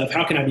curiosity of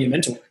how can I be a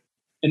mentor?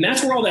 And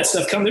that's where all that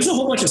stuff comes. There's a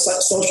whole bunch of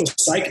social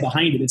psych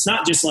behind it. It's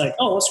not just like,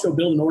 oh, let's go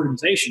build an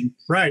organization.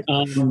 Right.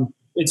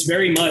 It's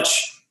very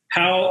much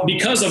how,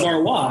 because of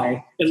our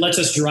why, it lets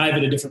us drive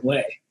it a different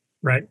way.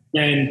 Right.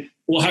 And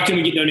well, how can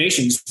we get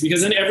donations?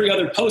 Because then every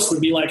other post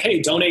would be like,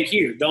 hey, donate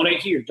here,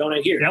 donate here,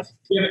 donate here. Yep.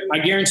 I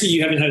guarantee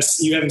you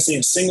haven't seen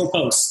a single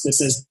post that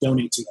says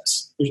donate to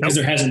us because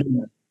there hasn't been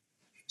one.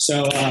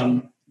 So,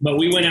 but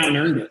we went out and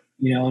earned it,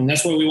 and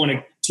that's what we want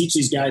to teach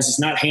these guys is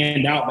not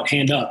hand out, but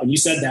hand up. And you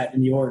said that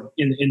in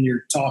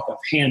your talk of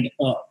hand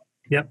up.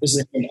 Yep. This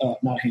is a hand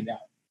up, not hand out.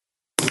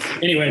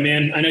 Anyway,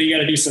 man, I know you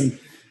got to do some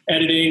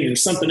editing or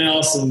something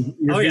else. And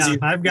you're busy.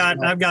 I've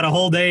got a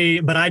whole day,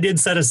 but I did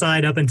set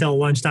aside up until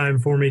lunchtime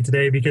for me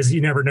today because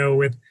you never know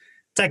with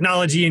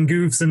technology and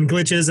goofs and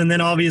glitches. And then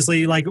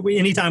obviously, like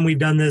anytime we've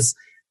done this,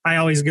 I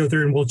always go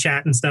through and we'll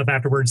chat and stuff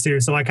afterwards too.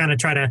 So I kind of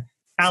try to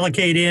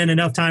allocate in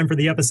enough time for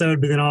the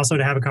episode, but then also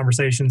to have a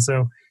conversation.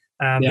 So,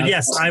 but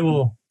yes, I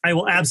will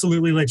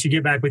absolutely let you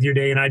get back with your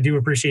day. And I do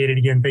appreciate it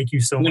again. Thank you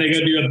so much. I'm going to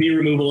go do a bee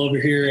removal over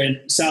here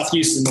in South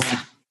Houston.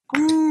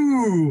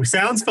 Ooh,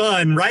 sounds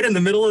fun. Right in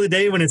the middle of the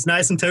day when it's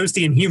nice and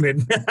toasty and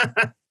humid.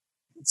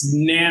 It's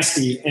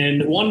nasty.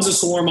 And one's a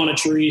swarm on a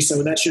tree,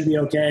 so that should be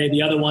okay.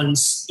 The other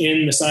one's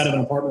in the side of an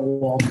apartment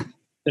wall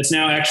that's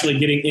now actually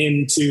getting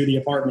into the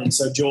apartment.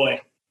 So joy.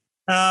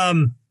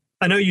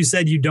 I know you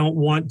said you don't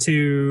want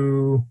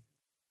to,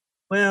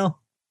 well,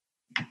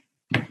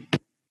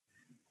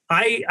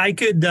 I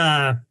could,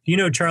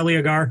 Charlie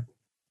Agar?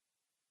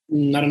 I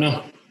don't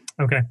know.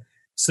 Okay.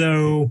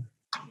 So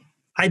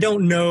I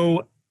don't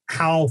know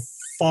how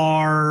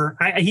far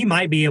he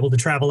might be able to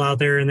travel out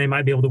there and they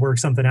might be able to work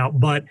something out,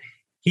 but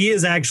he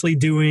is actually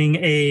doing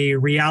a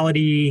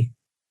reality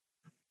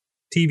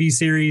TV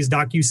series,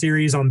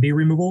 docu-series on bee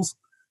removals.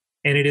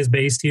 And it is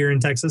based here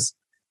in Texas.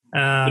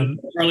 Charlie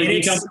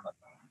Bee Company?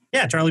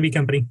 Yeah, Charlie Bee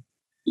Company.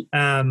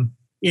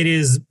 It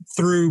is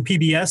through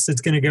PBS. It's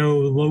going to go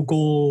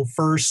local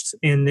first,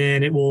 and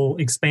then it will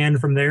expand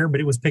from there. But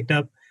it was picked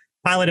up.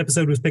 Pilot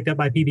episode was picked up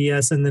by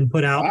PBS and then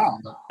put out. Wow,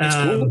 that's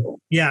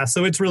cool. Yeah,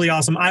 so it's really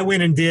awesome. I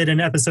went and did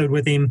an episode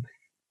with him,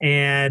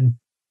 and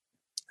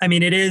I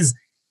mean, it is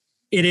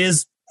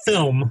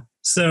film.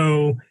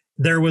 So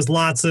there was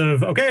lots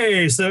of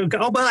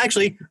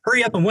actually,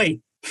 hurry up and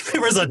wait.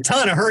 There was a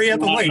ton of hurry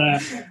up and wait.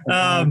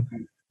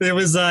 It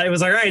was like,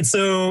 all right.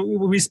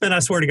 So I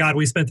swear to God,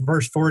 we spent the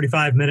first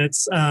 45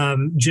 minutes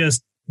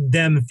just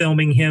them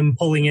filming him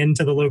pulling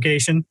into the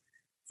location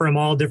from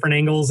all different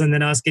angles and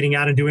then us getting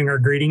out and doing our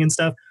greeting and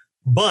stuff.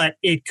 But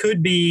it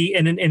could be,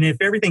 and if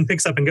everything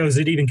picks up and goes,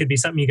 it even could be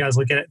something you guys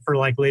look at for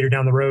like later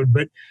down the road.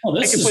 But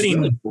this is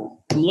really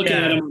cool. I'm looking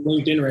at him on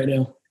LinkedIn right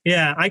now.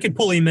 Yeah, I could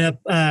pull him up,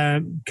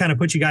 kind of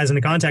put you guys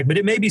into contact, but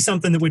it may be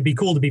something that would be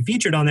cool to be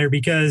featured on there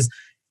because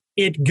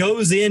it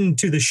goes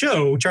into the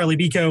show, Charlie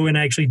Beco, and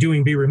actually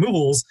doing bee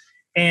removals.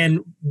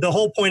 And the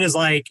whole point is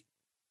like,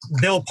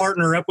 they'll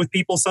partner up with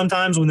people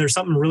sometimes when there's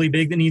something really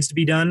big that needs to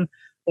be done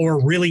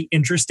or really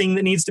interesting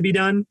that needs to be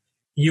done.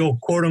 You'll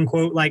quote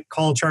unquote, like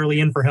call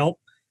Charlie in for help.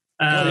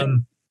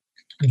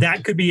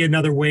 that could be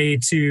another way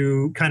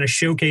to kind of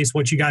showcase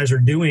what you guys are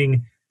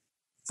doing.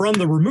 From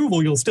the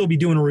removal, you'll still be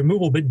doing a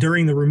removal, but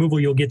during the removal,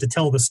 you'll get to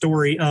tell the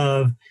story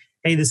of,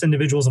 hey, this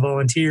individual is a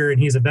volunteer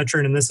and he's a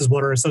veteran, and this is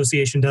what our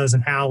association does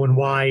and how and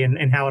why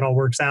and how it all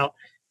works out.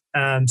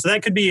 So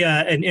that could be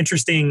an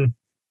interesting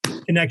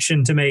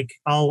connection to make.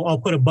 I'll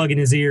put a bug in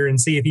his ear and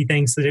see if he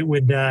thinks that it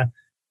would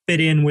fit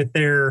in with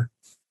their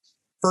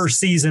first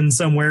season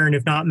somewhere, and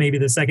if not, maybe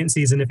the second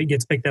season if it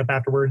gets picked up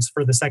afterwards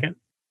for the second.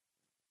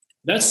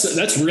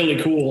 That's really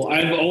cool.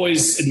 I've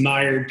always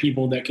admired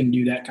people that can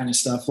do that kind of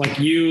stuff, like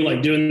you,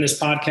 like doing this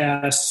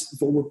podcast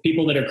for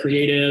people that are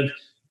creative,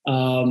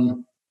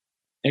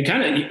 and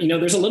kind of,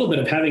 there's a little bit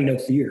of having no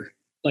fear.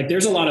 Like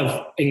there's a lot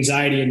of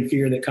anxiety and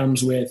fear that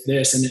comes with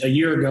this. And a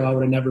year ago, I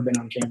would have never been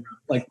on camera.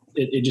 Like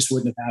it just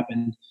wouldn't have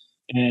happened.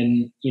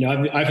 And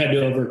I've had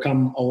to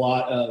overcome a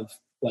lot of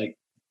like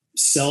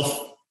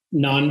self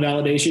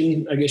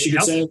non-validation, I guess you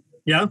could say.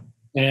 Yeah.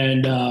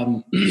 And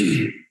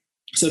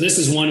so this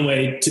is one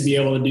way to be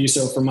able to do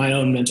so for my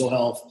own mental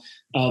health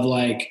of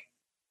like,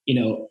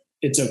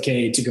 it's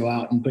okay to go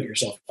out and put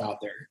yourself out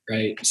there.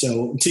 Right.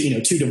 So,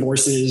 2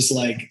 divorces,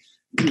 like,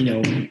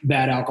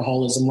 bad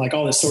alcoholism, like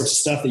all this sorts of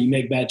stuff that you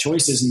make bad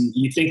choices and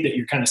you think that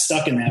you're kind of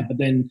stuck in that, but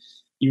then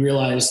you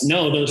realize,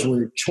 no, those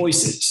were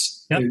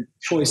choices. Yep. They're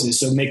choices.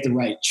 So make the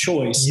right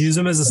choice. Use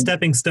them as a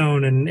stepping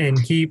stone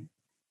and keep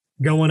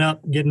going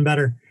up, getting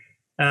better.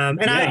 You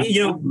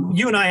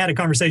and I had a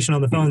conversation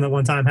on the phone that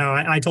one time, how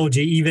I told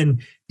you,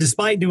 even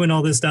despite doing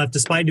all this stuff,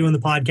 despite doing the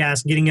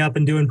podcast, getting up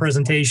and doing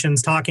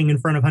presentations, talking in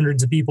front of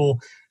hundreds of people,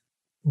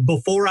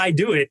 before I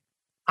do it,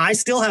 I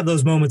still have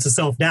those moments of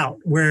self-doubt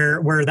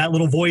where that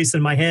little voice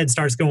in my head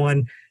starts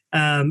going.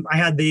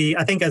 I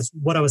think that's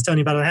what I was telling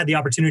you about. I had the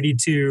opportunity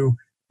to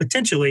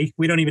potentially,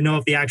 we don't even know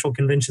if the actual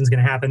convention is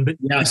going to happen, but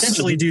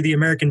potentially do the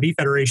American Bee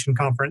Federation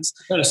conference.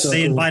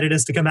 They invited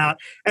us to come out.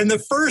 And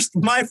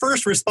my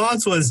first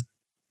response was,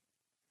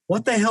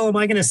 what the hell am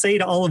I going to say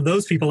to all of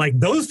those people? Like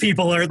those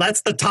people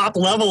that's the top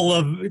level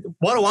of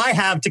what do I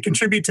have to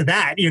contribute to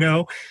that,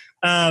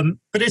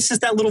 But it's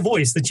just that little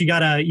voice that you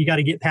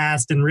gotta get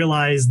past and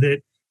realize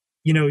that,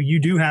 you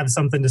do have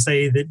something to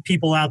say that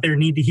people out there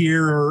need to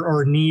hear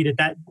or need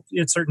at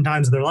certain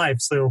times of their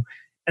life. So,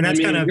 and that's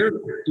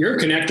you're a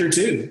connector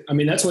too. I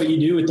mean, that's what you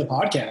do with the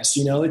podcast.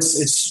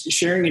 It's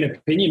sharing an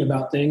opinion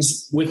about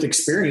things with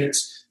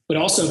experience, but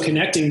also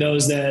connecting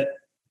those that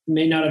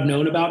may not have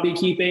known about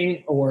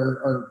beekeeping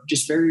or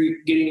just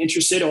very getting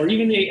interested, or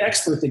even the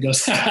expert that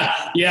goes,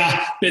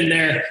 yeah, been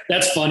there.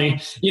 That's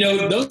funny.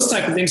 Those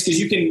type of things, because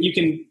you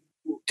can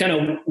kind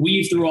of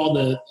weave through all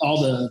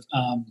the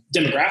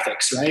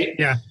demographics, right?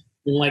 Yeah.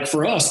 And like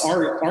for us,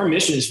 our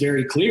mission is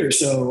very clear.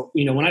 So,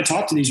 when I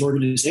talk to these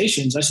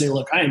organizations, I say,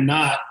 look, I am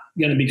not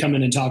going to be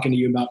coming and talking to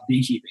you about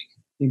beekeeping.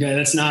 Okay.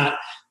 That's not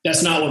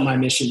what my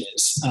mission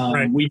is.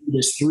 Right. We do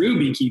this through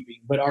beekeeping,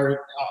 but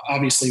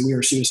obviously we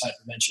are suicide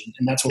prevention,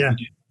 and that's what we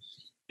do.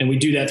 And we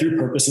do that through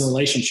purpose and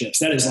relationships.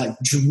 That is like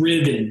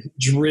driven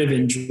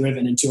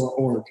into our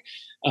org.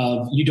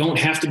 You don't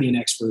have to be an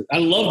expert. I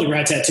love the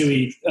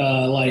Ratatouille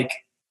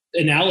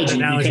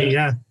analogy.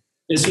 Yeah.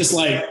 It's just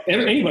like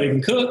anybody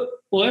can cook.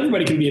 Well,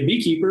 everybody can be a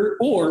beekeeper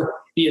or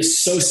be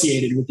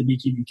associated with the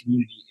beekeeping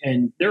community.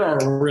 And there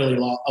are really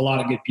a lot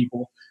of good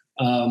people.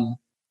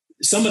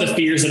 Some of the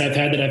fears that I've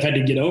had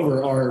to get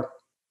over are,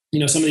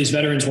 some of these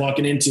veterans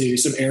walking into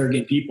some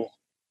arrogant people,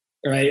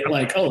 right?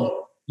 Like,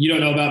 oh, you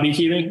don't know about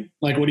beekeeping?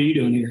 Like, what are you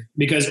doing here?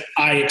 Because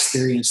I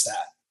experienced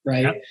that,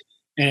 right? Yep.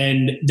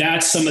 And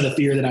that's some of the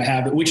fear that I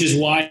have, which is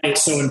why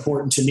it's so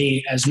important to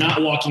me as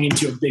not walking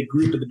into a big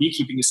group of the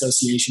Beekeeping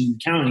Association in the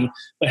county,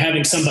 but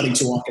having somebody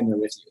to walk in there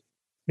with you.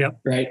 Yep.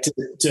 Right.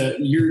 To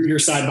you're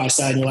side by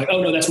side and you're like,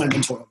 oh no, that's my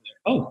mentor over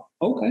there. Oh,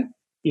 okay.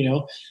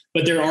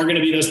 But there are going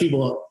to be those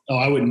people. Oh,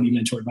 I wouldn't be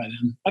mentored by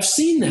them. I've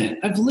seen that.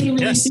 I've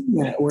literally seen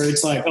that where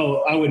it's like,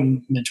 oh, I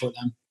wouldn't mentor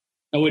them.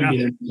 I wouldn't be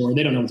their mentor.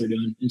 They don't know what they're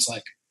doing. It's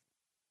like,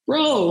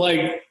 bro,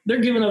 like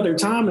they're giving up their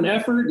time and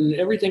effort and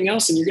everything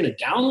else, and you're going to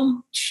down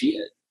them?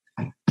 Shit.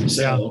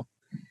 So,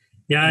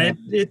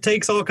 it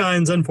takes all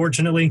kinds,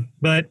 unfortunately,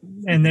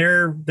 and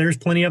there's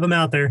plenty of them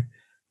out there.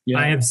 Yeah.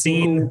 I have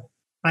seen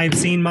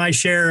my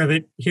share of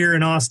it here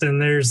in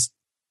Austin.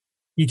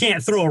 You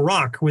can't throw a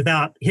rock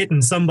without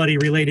hitting somebody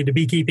related to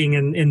beekeeping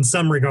in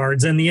some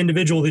regards. And the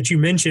individual that you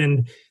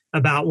mentioned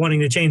about wanting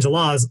to change the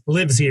laws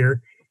lives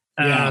here.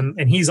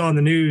 And he's on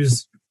the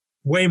news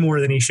way more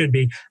than he should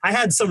be. I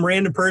had some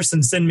random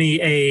person send me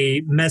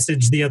a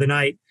message the other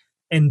night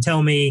and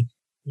tell me,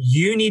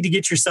 you need to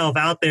get yourself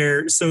out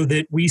there so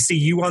that we see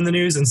you on the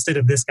news instead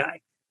of this guy.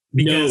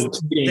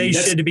 Because they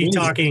should be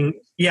talking.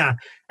 Yeah.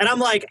 And I'm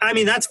like, I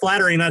mean, that's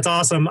flattering. That's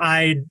awesome.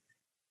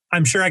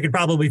 I'm sure I could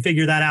probably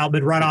figure that out,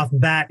 but right off the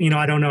bat,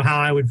 I don't know how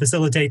I would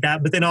facilitate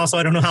that. But then also,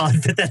 I don't know how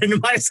I'd fit that into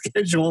my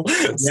schedule.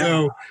 Yeah,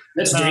 so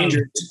that's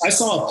dangerous. I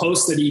saw a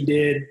post that he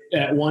did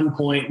at one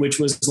point, which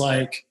was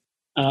like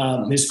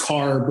his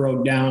car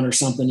broke down or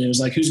something. It was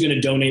like, who's going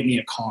to donate me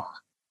a car?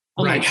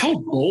 I'm like, how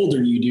bold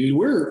are you, dude?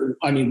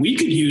 We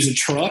could use a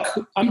truck.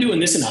 I'm doing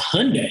this in a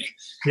Hyundai.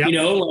 Yep. You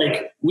know,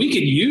 like we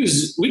could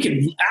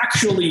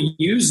actually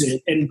use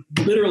it and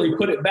literally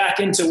put it back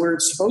into where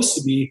it's supposed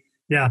to be.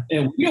 Yeah.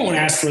 And we don't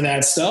ask for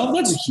that stuff.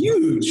 That's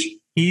huge.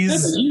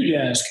 That's a huge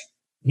ask.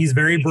 He's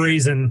very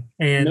brazen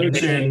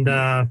and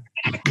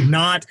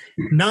not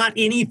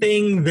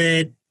anything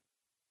that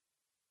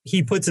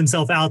he puts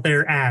himself out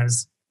there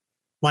as.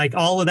 Like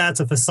all of that's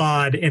a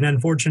facade, and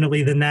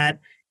unfortunately, then that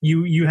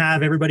you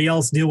have everybody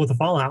else deal with the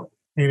fallout,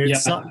 and it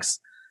sucks.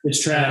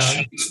 It's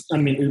trash.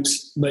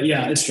 Oops, but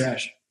yeah, it's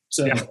trash.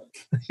 So, yeah.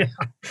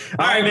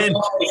 All right, man.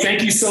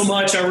 Thank you so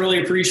much. I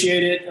really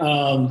appreciate it.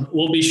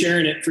 We'll be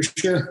sharing it for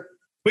sure.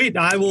 Sweet.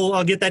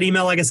 I'll get that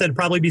email. Like I said,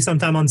 probably be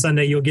sometime on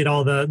Sunday. You'll get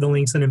all the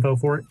links and info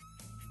for it.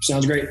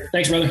 Sounds great.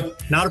 Thanks, brother.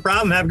 Not a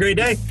problem. Have a great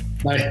day.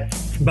 Bye.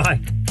 Bye.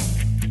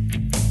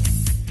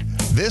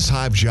 This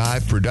Hive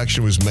Jive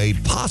production was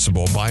made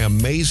possible by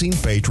amazing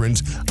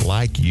patrons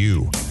like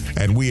you,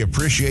 and we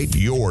appreciate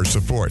your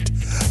support.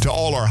 To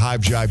all our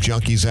Hive Jive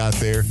junkies out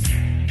there,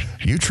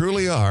 you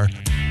truly are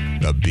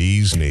the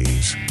bee's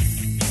knees.